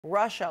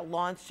Russia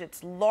launched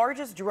its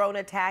largest drone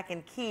attack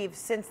in Kyiv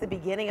since the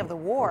beginning of the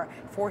war,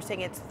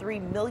 forcing its 3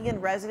 million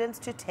residents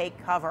to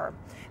take cover.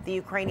 The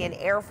Ukrainian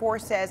Air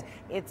Force says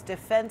its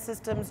defense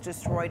systems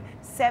destroyed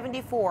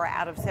 74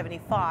 out of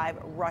 75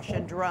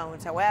 Russian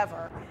drones.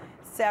 However,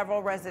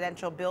 several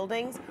residential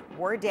buildings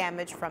were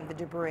damaged from the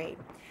debris.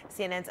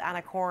 CNN's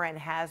Anna Coren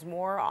has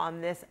more on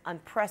this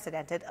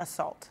unprecedented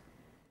assault.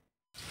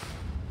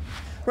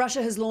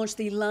 Russia has launched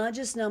the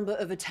largest number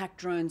of attack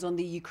drones on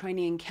the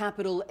Ukrainian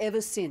capital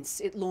ever since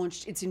it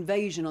launched its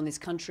invasion on this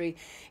country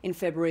in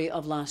February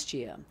of last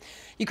year.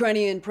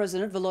 Ukrainian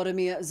President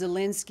Volodymyr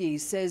Zelensky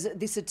says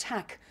this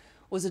attack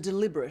was a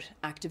deliberate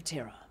act of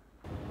terror.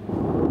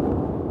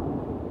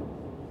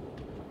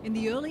 In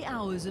the early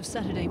hours of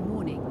Saturday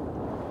morning,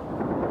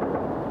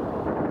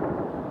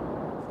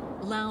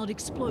 loud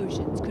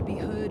explosions could be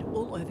heard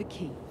all over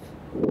Kyiv,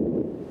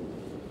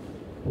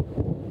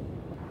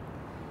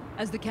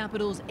 as the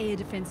capital's air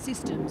defence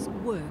systems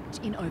worked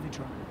in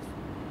overdrive.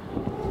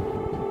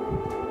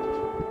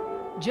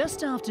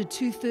 Just after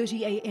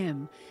 2:30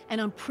 a.m, an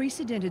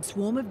unprecedented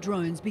swarm of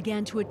drones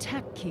began to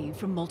attack Kyiv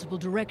from multiple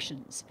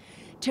directions,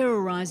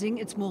 terrorising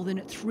its more than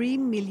 3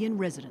 million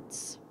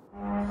residents.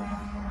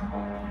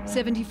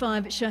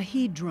 75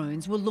 Shahed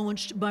drones were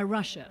launched by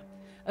Russia.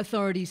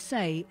 Authorities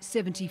say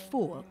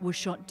 74 were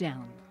shot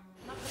down.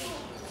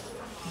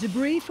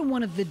 Debris from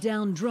one of the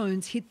downed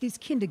drones hit this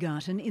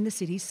kindergarten in the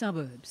city's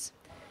suburbs.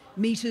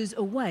 Metres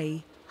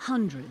away,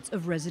 hundreds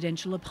of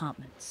residential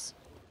apartments.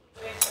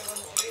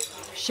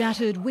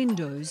 Shattered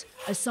windows,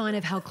 a sign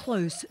of how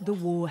close the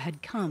war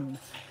had come.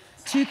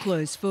 Too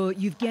close for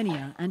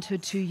Yevgenia and her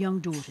 2 young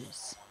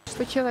daughters.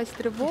 We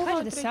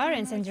heard the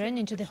sirens and ran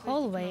into the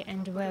hallway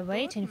and were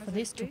waiting for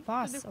this to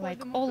pass,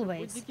 like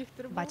always.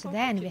 But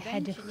then we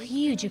had a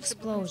huge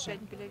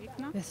explosion.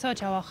 We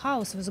thought our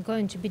house was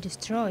going to be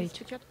destroyed.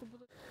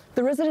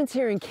 The residents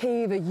here in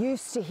Kyiv are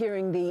used to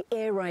hearing the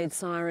air raid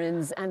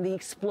sirens and the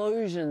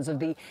explosions of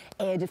the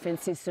air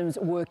defence systems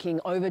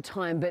working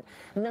overtime, but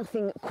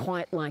nothing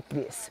quite like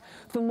this.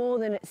 For more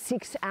than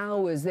 6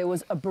 hours, there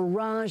was a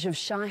barrage of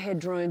Shahed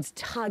drones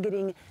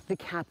targeting the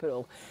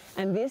capital.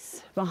 And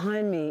this,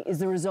 behind me, is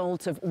the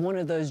result of one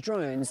of those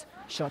drones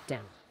shot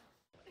down.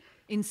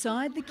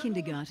 Inside the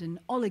kindergarten,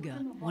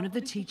 Olga, one of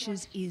the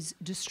teachers, is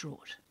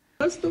distraught.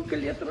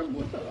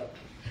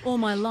 All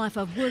my life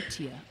I've worked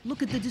here.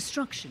 Look at the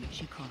destruction,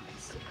 she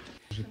cries.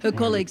 Her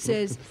colleague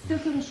says,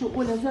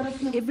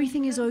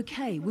 everything is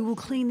okay. We will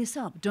clean this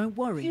up. Don't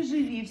worry.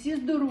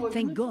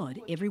 Thank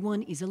God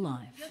everyone is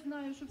alive.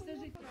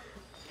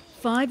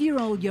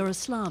 5-year-old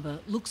Yaroslava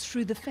looks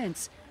through the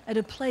fence at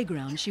a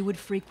playground she would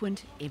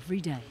frequent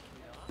every day.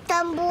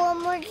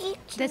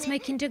 That's my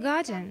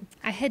kindergarten.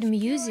 I had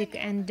music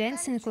and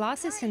dancing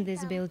classes in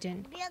this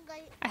building.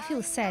 I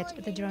feel sad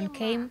the drone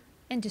came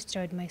and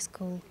destroyed my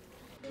school.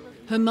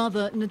 Her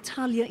mother,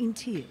 Natalia, in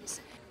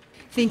tears,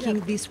 thinking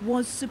this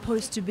was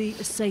supposed to be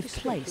a safe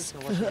place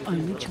for her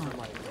only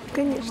child.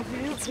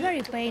 It's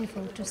very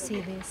painful to see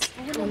this.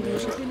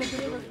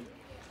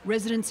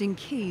 Residents in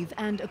Kyiv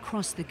and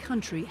across the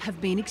country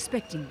have been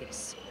expecting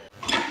this.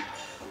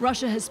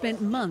 Russia has spent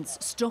months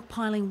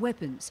stockpiling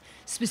weapons,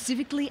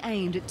 specifically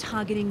aimed at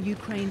targeting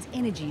Ukraine's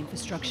energy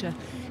infrastructure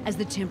as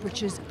the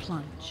temperatures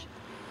plunge.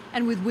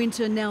 And with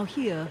winter now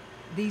here,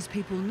 these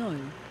people know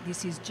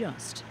this is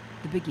just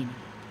the beginning.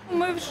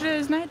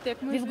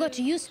 We've got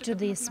used to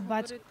this,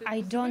 but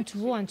I don't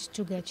want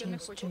to get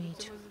used to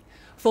it.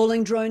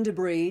 Falling drone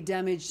debris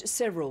damaged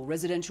several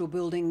residential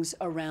buildings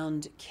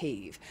around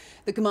Kyiv.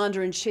 The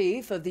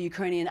Commander-in-Chief of the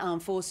Ukrainian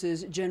Armed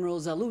Forces, General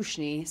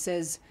Zalushny,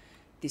 says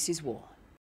this is war.